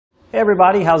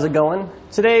everybody, how's it going?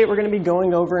 Today we're going to be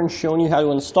going over and showing you how to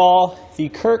install the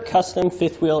Curt custom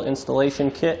fifth wheel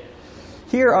installation kit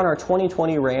here on our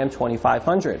 2020 Ram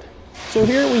 2500. So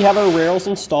here we have our rails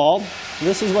installed.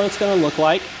 This is what it's going to look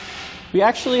like. We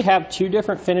actually have two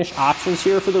different finish options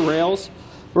here for the rails.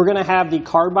 We're going to have the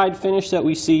carbide finish that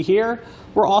we see here.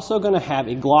 We're also going to have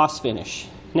a gloss finish.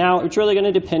 Now it's really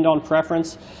going to depend on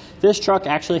preference. This truck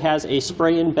actually has a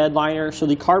spray-in bed liner, so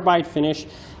the carbide finish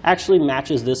actually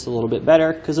matches this a little bit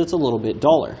better because it's a little bit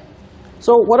duller.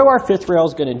 So what are our fifth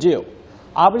rails going to do?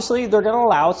 Obviously, they're going to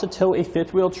allow us to tow a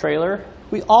fifth wheel trailer.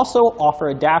 We also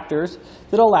offer adapters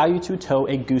that allow you to tow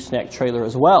a gooseneck trailer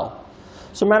as well.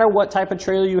 So no matter what type of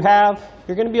trailer you have,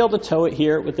 you're going to be able to tow it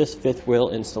here with this fifth wheel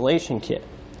installation kit.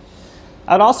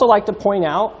 I'd also like to point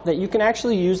out that you can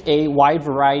actually use a wide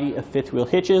variety of fifth wheel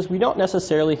hitches. We don't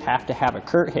necessarily have to have a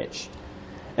Curt hitch.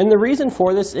 And the reason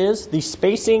for this is the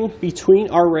spacing between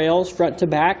our rails front to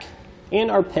back and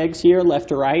our pegs here left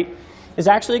to right is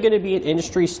actually going to be an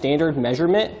industry standard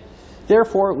measurement.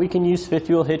 Therefore, we can use fifth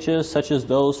wheel hitches such as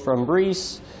those from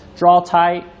Breeze, Draw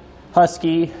Tight,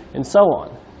 Husky, and so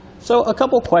on. So a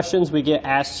couple questions we get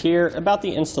asked here about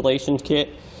the installation kit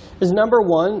is number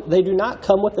one, they do not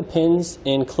come with the pins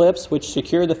and clips which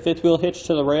secure the fifth wheel hitch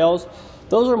to the rails.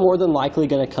 Those are more than likely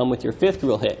going to come with your fifth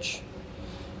wheel hitch.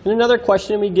 And another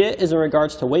question we get is in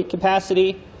regards to weight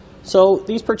capacity. So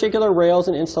these particular rails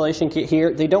and installation kit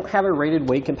here, they don't have a rated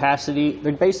weight capacity.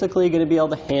 They're basically going to be able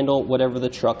to handle whatever the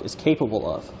truck is capable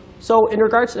of. So in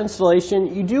regards to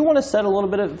installation, you do want to set a little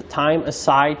bit of time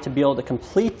aside to be able to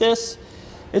complete this.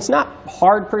 It's not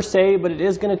hard per se, but it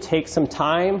is going to take some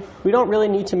time. We don't really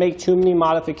need to make too many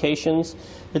modifications.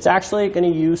 It's actually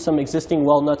going to use some existing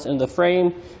weld nuts in the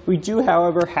frame. We do,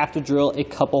 however, have to drill a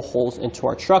couple holes into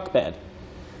our truck bed.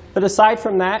 But aside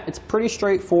from that, it's pretty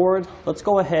straightforward. Let's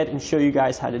go ahead and show you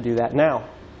guys how to do that now.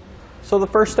 So the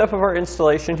first step of our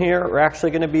installation here, we're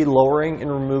actually going to be lowering and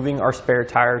removing our spare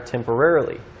tire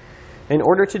temporarily. In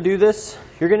order to do this,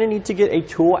 you're going to need to get a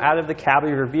tool out of the cab of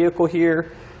your vehicle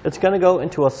here. It's going to go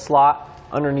into a slot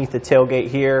underneath the tailgate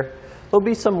here. There'll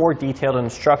be some more detailed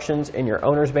instructions in your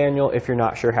owner's manual if you're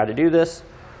not sure how to do this.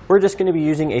 We're just going to be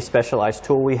using a specialized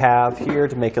tool we have here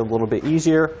to make it a little bit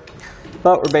easier.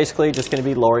 But we're basically just going to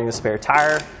be lowering the spare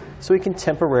tire so we can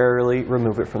temporarily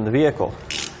remove it from the vehicle.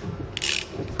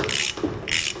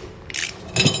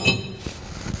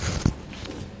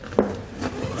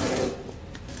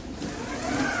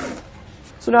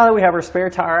 So now that we have our spare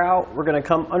tire out, we're going to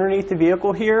come underneath the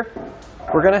vehicle here.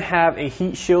 We're going to have a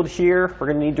heat shield here. We're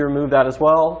going to need to remove that as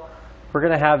well. We're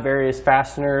going to have various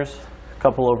fasteners, a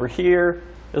couple over here,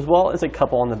 as well as a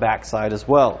couple on the back side as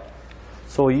well.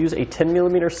 So we'll use a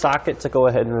 10mm socket to go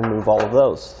ahead and remove all of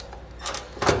those.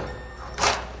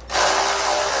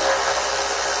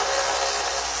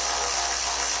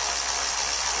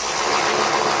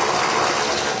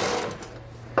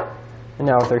 And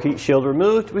now with our heat shield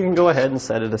removed, we can go ahead and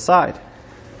set it aside.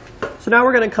 So now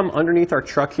we're going to come underneath our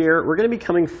truck here. We're going to be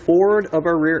coming forward of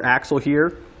our rear axle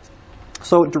here.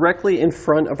 So directly in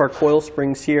front of our coil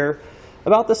springs here,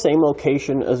 about the same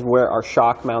location as where our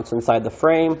shock mounts inside the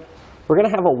frame. We're going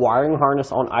to have a wiring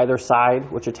harness on either side,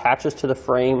 which attaches to the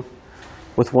frame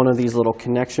with one of these little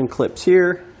connection clips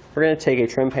here. We're going to take a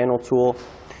trim panel tool.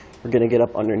 We're going to get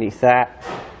up underneath that,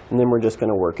 and then we're just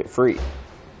going to work it free.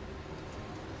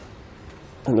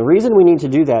 And the reason we need to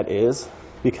do that is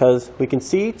because we can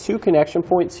see two connection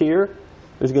points here.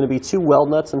 There's going to be two weld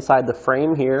nuts inside the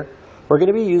frame here. We're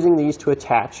going to be using these to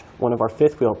attach one of our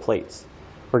fifth wheel plates.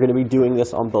 We're going to be doing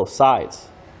this on both sides.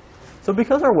 So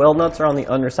because our weld nuts are on the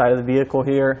underside of the vehicle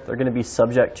here, they're going to be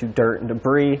subject to dirt and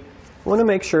debris. We want to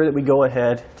make sure that we go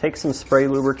ahead, take some spray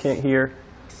lubricant here,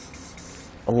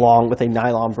 along with a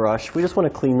nylon brush. We just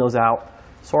want to clean those out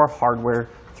so our hardware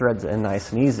threads in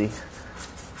nice and easy.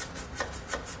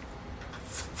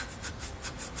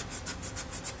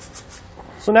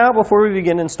 So now before we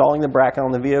begin installing the bracket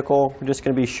on the vehicle, we're just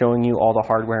going to be showing you all the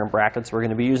hardware and brackets we're going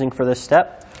to be using for this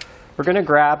step. We're going to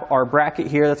grab our bracket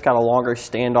here that's got a longer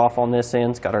standoff on this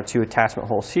end. It's got our two attachment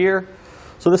holes here.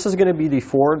 So this is going to be the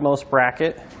forwardmost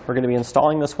bracket. We're going to be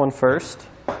installing this one first.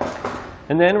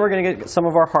 And then we're going to get some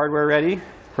of our hardware ready.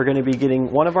 We're going to be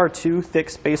getting one of our two thick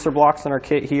spacer blocks in our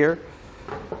kit here.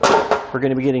 We're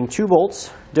going to be getting 2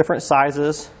 bolts, different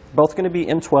sizes. Both going to be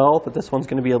M12, but this one's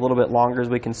going to be a little bit longer as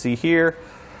we can see here.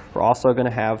 We're also going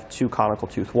to have 2 conical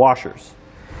tooth washers.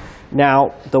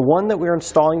 Now, the one that we're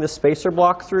installing the spacer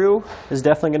block through is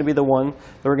definitely going to be the one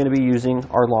that we're going to be using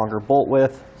our longer bolt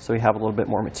with, so we have a little bit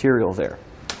more material there.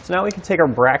 So now we can take our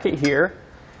bracket here.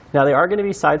 Now they are going to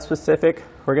be side specific.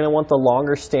 We're going to want the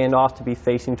longer standoff to be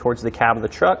facing towards the cab of the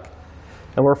truck.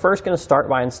 And we're first going to start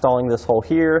by installing this hole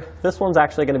here. This one's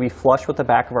actually going to be flush with the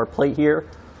back of our plate here,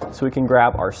 so we can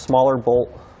grab our smaller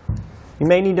bolt. You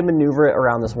may need to maneuver it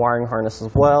around this wiring harness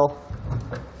as well.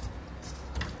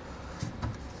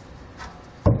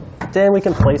 Then we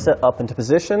can place it up into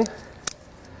position.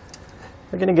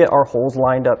 We're going to get our holes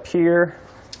lined up here.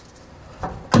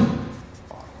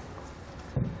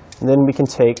 And then we can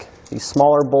take the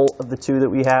smaller bolt of the two that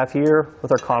we have here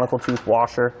with our conical tooth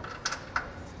washer.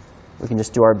 We can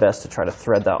just do our best to try to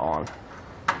thread that on.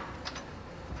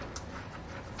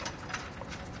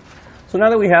 So now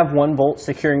that we have one bolt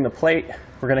securing the plate,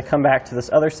 we're going to come back to this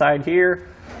other side here.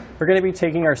 We're going to be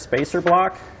taking our spacer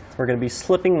block. We're going to be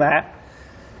slipping that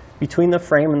between the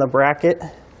frame and the bracket.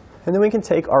 And then we can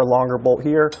take our longer bolt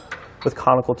here with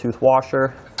conical tooth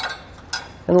washer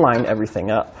and line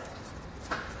everything up.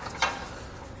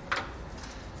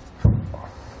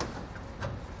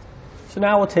 So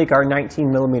now we'll take our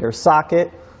 19mm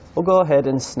socket. We'll go ahead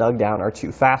and snug down our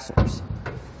two fasteners.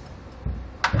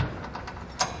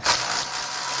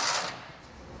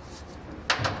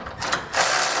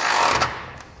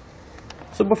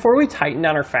 So before we tighten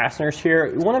down our fasteners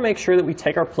here, we want to make sure that we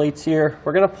take our plates here.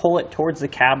 We're going to pull it towards the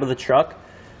cab of the truck.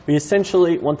 We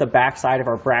essentially want the back side of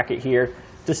our bracket here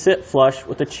to sit flush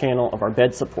with the channel of our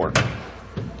bed support.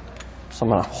 So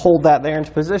I'm going to hold that there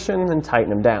into position and tighten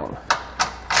them down.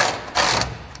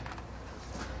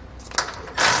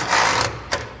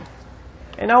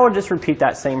 And now we'll just repeat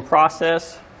that same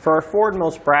process for our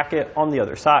forwardmost bracket on the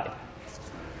other side.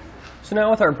 So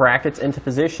now with our brackets into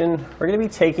position, we're going to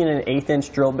be taking an 1/8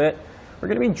 inch drill bit. We're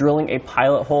going to be drilling a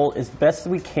pilot hole as best as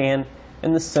we can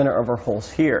in the center of our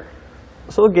holes here.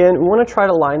 So again, we want to try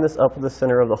to line this up with the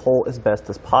center of the hole as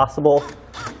best as possible.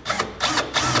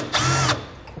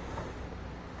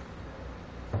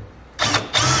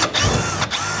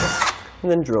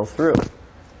 And then drill through.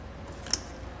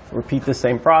 Repeat the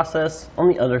same process on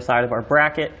the other side of our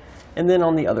bracket and then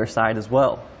on the other side as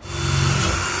well.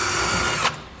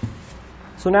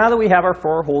 So now that we have our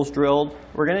 4 holes drilled,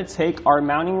 we're going to take our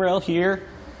mounting rail here.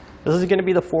 This is going to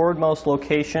be the forwardmost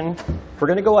location. We're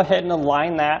going to go ahead and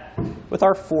align that with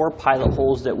our 4 pilot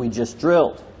holes that we just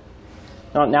drilled.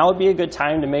 Now would be a good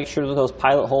time to make sure that those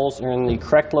pilot holes are in the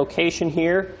correct location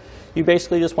here. You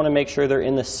basically just want to make sure they're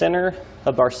in the center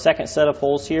of our second set of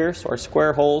holes here, so our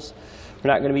square holes.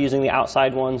 We're not going to be using the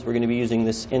outside ones. We're going to be using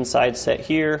this inside set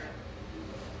here.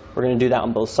 We're going to do that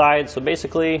on both sides. So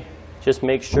basically, just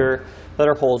make sure that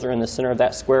our holes are in the center of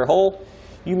that square hole.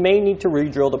 You may need to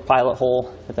re-drill the pilot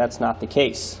hole if that's not the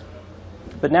case.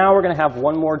 But now we're going to have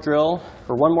one more drill,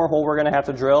 or one more hole we're going to have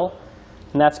to drill,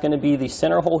 and that's going to be the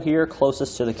center hole here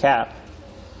closest to the cab.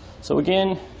 So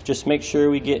again, just make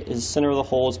sure we get the center of the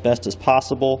hole as best as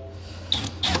possible.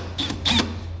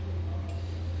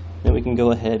 Then we can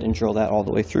go ahead and drill that all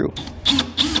the way through.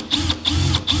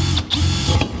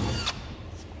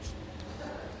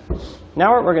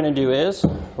 Now what we're going to do is,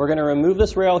 we're going to remove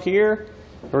this rail here,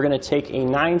 we're going to take a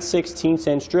 9/16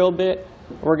 inch drill bit,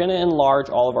 and we're going to enlarge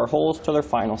all of our holes to their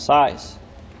final size.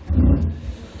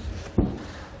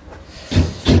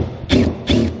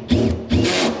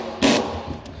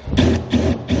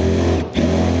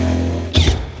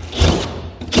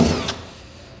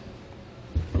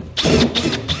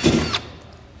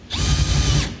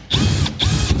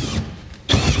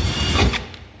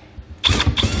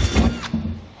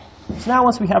 So now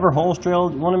once we have our holes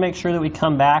drilled, we want to make sure that we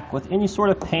come back with any sort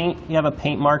of paint. You have a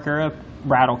paint marker, a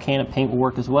rattle can of paint will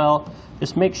work as well.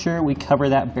 Just make sure we cover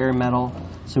that bare metal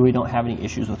so we don't have any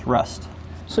issues with rust.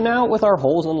 So now with our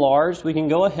holes enlarged, we can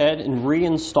go ahead and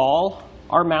reinstall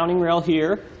our mounting rail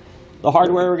here. The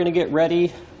hardware we're going to get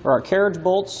ready are our carriage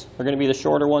bolts. They're going to be the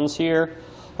shorter ones here,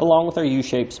 along with our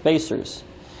U-shaped spacers.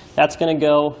 That's going to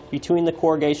go between the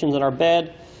corrugations in our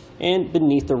bed and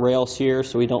beneath the rails here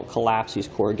so we don't collapse these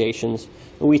corrugations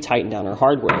when we tighten down our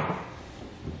hardware.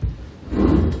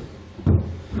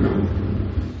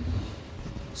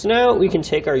 So now we can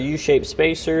take our U-shaped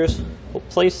spacers, we'll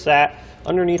place that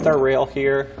underneath our rail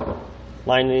here,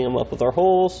 lining them up with our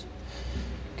holes,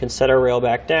 can set our rail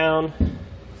back down,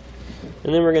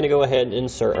 and then we're going to go ahead and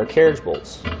insert our carriage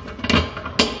bolts.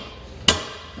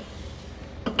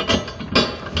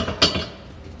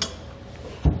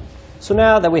 So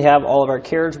now that we have all of our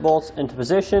carriage bolts into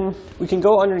position, we can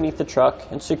go underneath the truck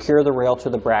and secure the rail to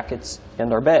the brackets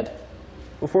and our bed.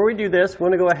 Before we do this, we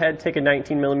want to go ahead and take a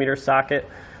 19mm socket.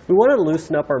 We want to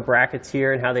loosen up our brackets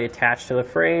here and how they attach to the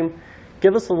frame,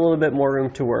 give us a little bit more room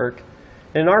to work.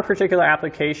 And in our particular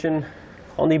application,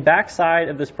 on the back side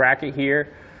of this bracket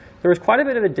here, there was quite a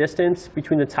bit of a distance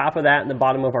between the top of that and the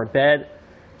bottom of our bed.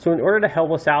 So in order to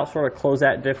help us out, sort of close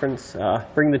that difference,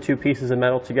 bring the two pieces of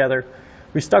metal together,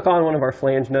 we stuck on one of our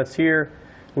flange nuts here.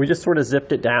 We just sort of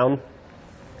zipped it down.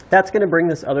 That's going to bring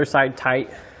this other side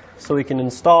tight so we can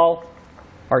install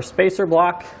our spacer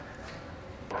block.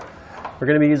 We're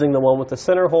going to be using the one with the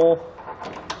center hole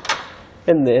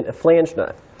and then a flange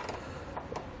nut.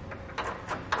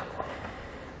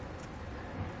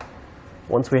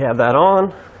 Once we have that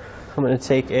on, I'm going to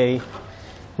take a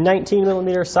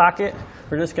 19mm socket.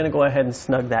 We're just going to go ahead and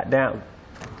snug that down.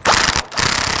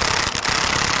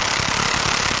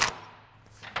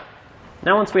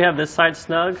 Now once we have this side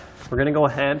snug, we're going to go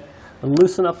ahead and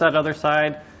loosen up that other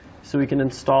side so we can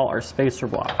install our spacer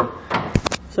block.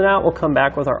 So now we'll come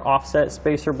back with our offset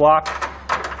spacer block.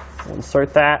 We'll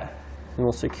insert that and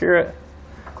we'll secure it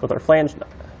with our flange nut.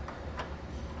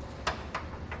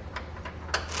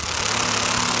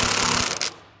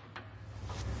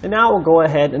 And now we'll go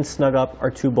ahead and snug up our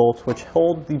two bolts which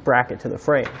hold the bracket to the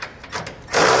frame.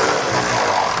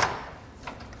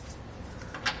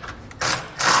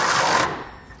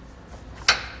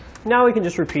 Now we can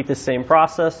just repeat the same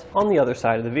process on the other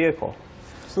side of the vehicle.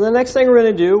 So the next thing we're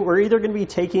going to do, we're either going to be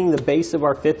taking the base of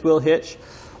our fifth wheel hitch,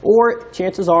 or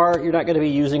chances are you're not going to be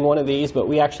using one of these, but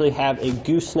we actually have a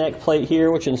gooseneck plate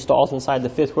here which installs inside the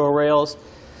fifth wheel rails.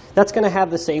 That's going to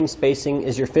have the same spacing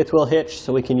as your fifth wheel hitch,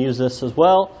 so we can use this as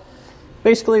well.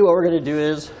 Basically what we're going to do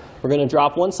is we're going to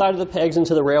drop one side of the pegs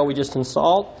into the rail we just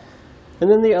installed,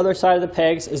 and then the other side of the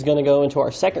pegs is going to go into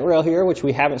our second rail here, which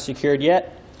we haven't secured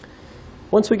yet.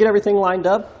 Once we get everything lined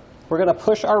up, we're going to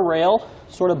push our rail,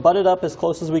 sort of butt it up as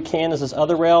close as we can as this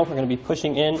other rail. We're going to be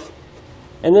pushing in,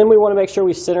 and then we want to make sure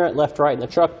we center it left, right in the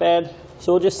truck bed.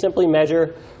 So we'll just simply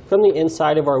measure from the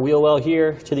inside of our wheel well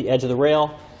here to the edge of the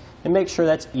rail and make sure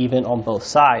that's even on both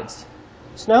sides.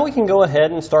 So now we can go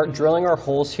ahead and start drilling our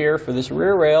holes here for this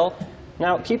rear rail.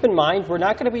 Now keep in mind, we're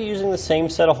not going to be using the same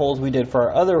set of holes we did for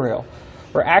our other rail.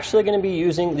 We're actually going to be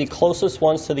using the closest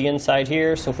ones to the inside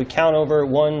here. So if we count over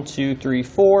 1, 2, 3,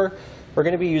 4, we're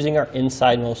going to be using our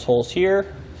insidemost holes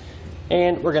here.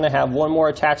 And we're going to have one more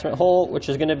attachment hole, which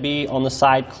is going to be on the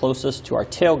side closest to our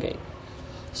tailgate.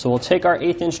 So we'll take our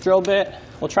 1/8 inch drill bit,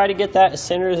 we'll try to get that as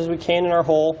centered as we can in our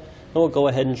hole, and we'll go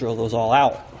ahead and drill those all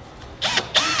out.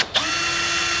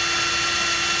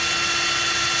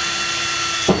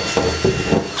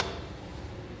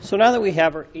 So now that we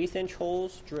have our 1/8 inch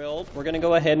holes drilled, we're going to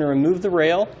go ahead and remove the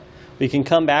rail. We can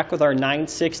come back with our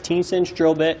 9/16 inch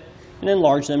drill bit and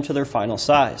enlarge them to their final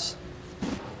size.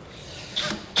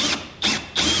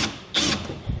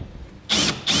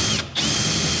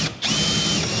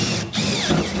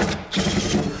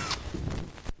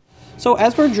 So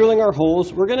as we're drilling our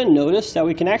holes, we're going to notice that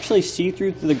we can actually see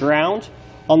through to the ground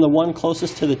on the one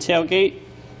closest to the tailgate,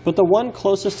 but the one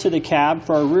closest to the cab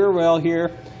for our rear rail here,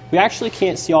 we actually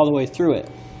can't see all the way through it.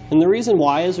 And the reason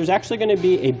why is there's actually going to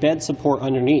be a bed support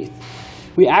underneath.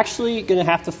 We actually going to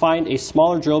have to find a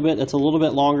smaller drill bit that's a little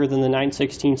bit longer than the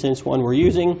 9/16 inch one we're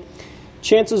using.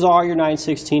 Chances are your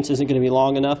 9/16 isn't going to be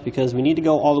long enough because we need to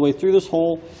go all the way through this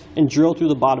hole and drill through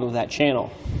the bottom of that channel.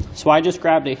 So I just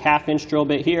grabbed a 1/2 inch drill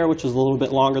bit here, which is a little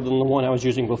bit longer than the one I was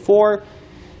using before.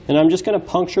 And I'm just going to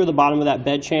puncture the bottom of that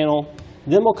bed channel.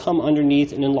 Then we'll come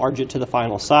underneath and enlarge it to the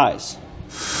final size.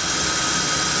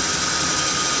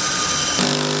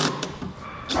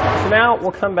 So now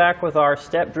we'll come back with our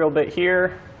step drill bit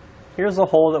here. Here's the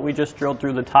hole that we just drilled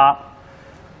through the top.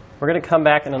 We're going to come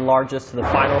back and enlarge this to the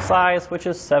final size, which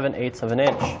is 7/8 of an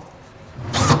inch.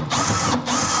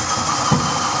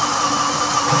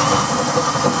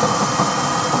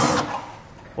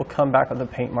 We'll come back with a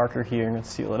paint marker here and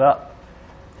seal it up.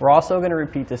 We're also going to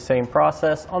repeat the same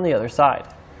process on the other side.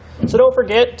 So don't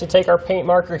forget to take our paint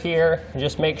marker here and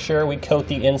just make sure we coat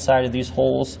the inside of these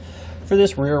holes for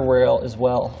this rear rail as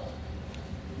well.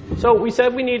 So we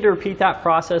said we need to repeat that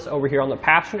process over here on the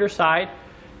passenger side,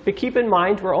 but keep in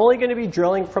mind we're only going to be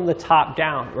drilling from the top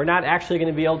down. We're not actually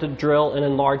going to be able to drill and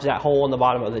enlarge that hole in the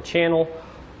bottom of the channel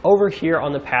over here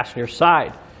on the passenger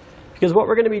side. Because what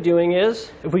we're going to be doing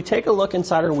is, if we take a look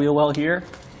inside our wheel well here,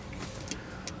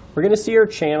 we're going to see our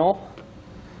channel.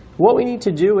 What we need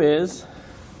to do is,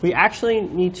 we actually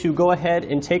need to go ahead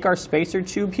and take our spacer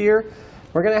tube here.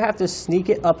 We're going to have to sneak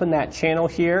it up in that channel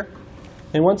here.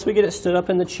 And once we get it stood up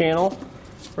in the channel,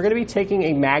 we're going to be taking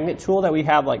a magnet tool that we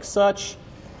have like such.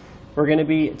 We're going to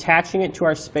be attaching it to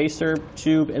our spacer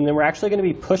tube, and then we're actually going to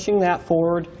be pushing that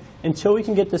forward until we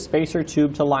can get the spacer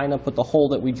tube to line up with the hole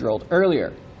that we drilled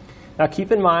earlier. Now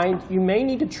keep in mind, you may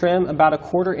need to trim about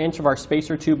 1/4 inch of our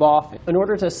spacer tube off in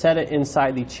order to set it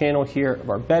inside the channel here of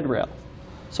our bed rail.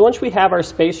 So once we have our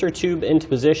spacer tube into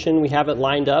position, we have it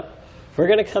lined up, We're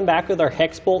going to come back with our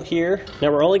hex bolt here.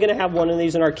 Now we're only going to have one of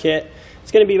these in our kit.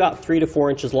 It's going to be about 3 to 4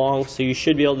 inches long, so you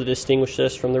should be able to distinguish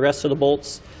this from the rest of the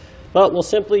bolts. But we'll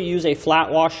simply use a flat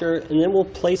washer, and then we'll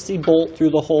place the bolt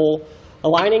through the hole,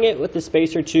 aligning it with the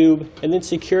spacer tube, and then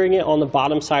securing it on the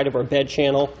bottom side of our bed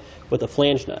channel with a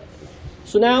flange nut.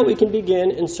 So now we can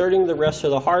begin inserting the rest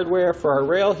of the hardware for our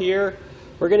rail here.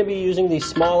 We're going to be using these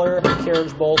smaller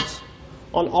carriage bolts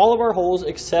on all of our holes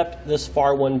except this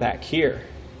far one back here.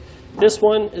 This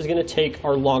one is going to take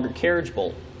our longer carriage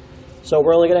bolt. So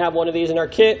we're only going to have one of these in our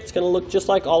kit. It's going to look just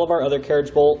like all of our other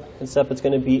carriage bolt, except it's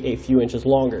going to be a few inches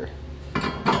longer.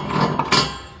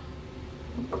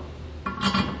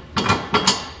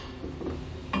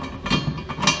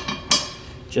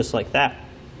 Just like that.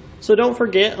 So don't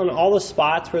forget, on all the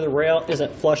spots where the rail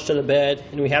isn't flush to the bed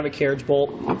and we have a carriage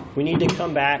bolt, we need to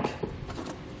come back.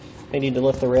 I need to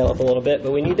lift the rail up a little bit,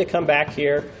 but we need to come back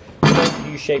here, put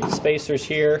U-shaped spacers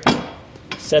here,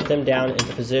 set them down into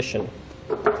position.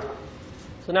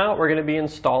 So now we're going to be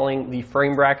installing the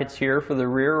frame brackets here for the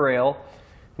rear rail.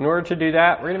 In order to do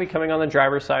that, we're going to be coming on the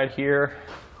driver's side here.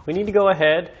 We need to go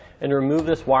ahead and remove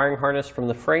this wiring harness from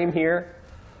the frame here.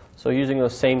 So using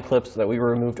those same clips that we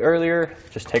removed earlier,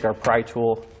 just take our pry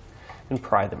tool and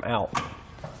pry them out.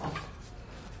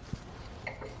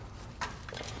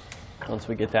 Once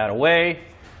we get that away,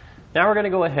 now we're going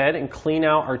to go ahead and clean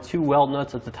out our 2 weld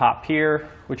nuts at the top here,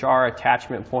 which are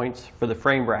attachment points for the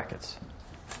frame brackets.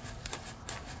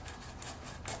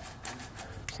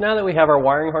 So now that we have our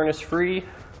wiring harness free,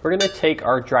 we're going to take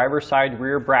our driver's side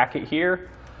rear bracket here,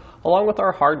 along with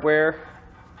our hardware.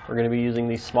 We're going to be using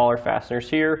these smaller fasteners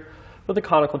here with a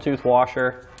conical tooth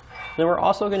washer. Then we're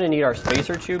also going to need our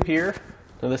spacer tube here.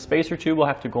 Now the spacer tube will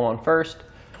have to go on first.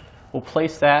 We'll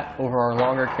place that over our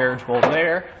longer carriage bolt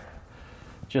there,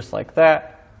 just like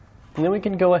that. And then we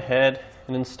can go ahead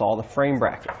and install the frame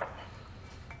bracket.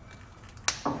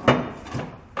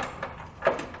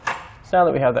 So now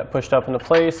that we have that pushed up into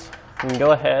place, we can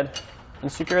go ahead and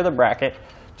secure the bracket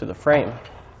to the frame.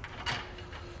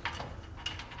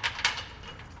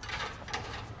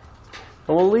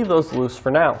 And we'll leave those loose for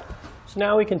now. So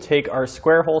now we can take our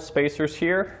square hole spacers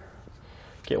here,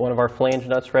 get one of our flange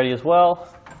nuts ready as well.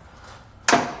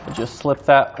 We'll just slip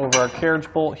that over our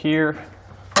carriage bolt here.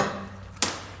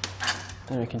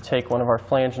 And we can take one of our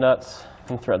flange nuts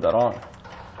and thread that on.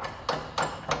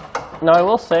 Now I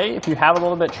will say, if you have a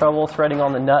little bit trouble threading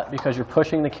on the nut because you're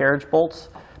pushing the carriage bolts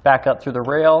back up through the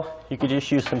rail, you could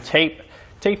just use some tape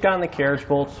down the carriage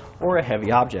bolts or a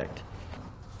heavy object.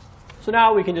 So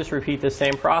now we can just repeat the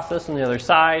same process on the other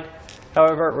side.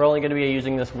 However, we're only going to be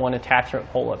using this one attachment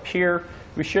hole up here.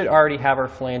 We should already have our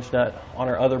flange nut on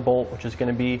our other bolt, which is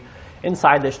going to be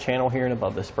inside this channel here and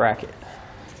above this bracket.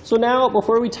 So now,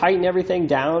 before we tighten everything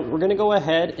down, we're going to go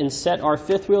ahead and set our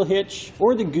 5th wheel hitch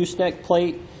or the gooseneck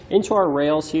plate into our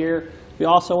rails here. We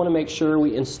also want to make sure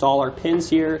we install our pins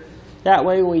here. That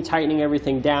way, when we're tightening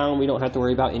everything down, we don't have to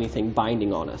worry about anything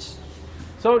binding on us.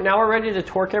 So now we're ready to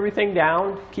torque everything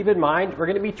down. Keep in mind, we're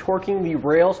going to be torquing the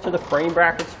rails to the frame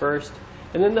brackets first,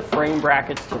 and then the frame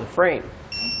brackets to the frame.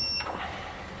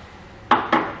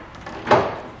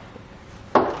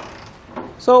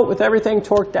 So with everything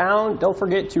torqued down, don't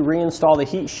forget to reinstall the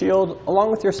heat shield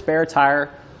along with your spare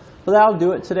tire. But that'll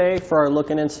do it today for our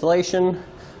look and installation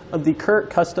of the Curt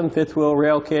custom 5th wheel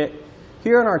rail kit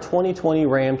here in our 2020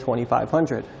 Ram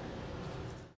 2500.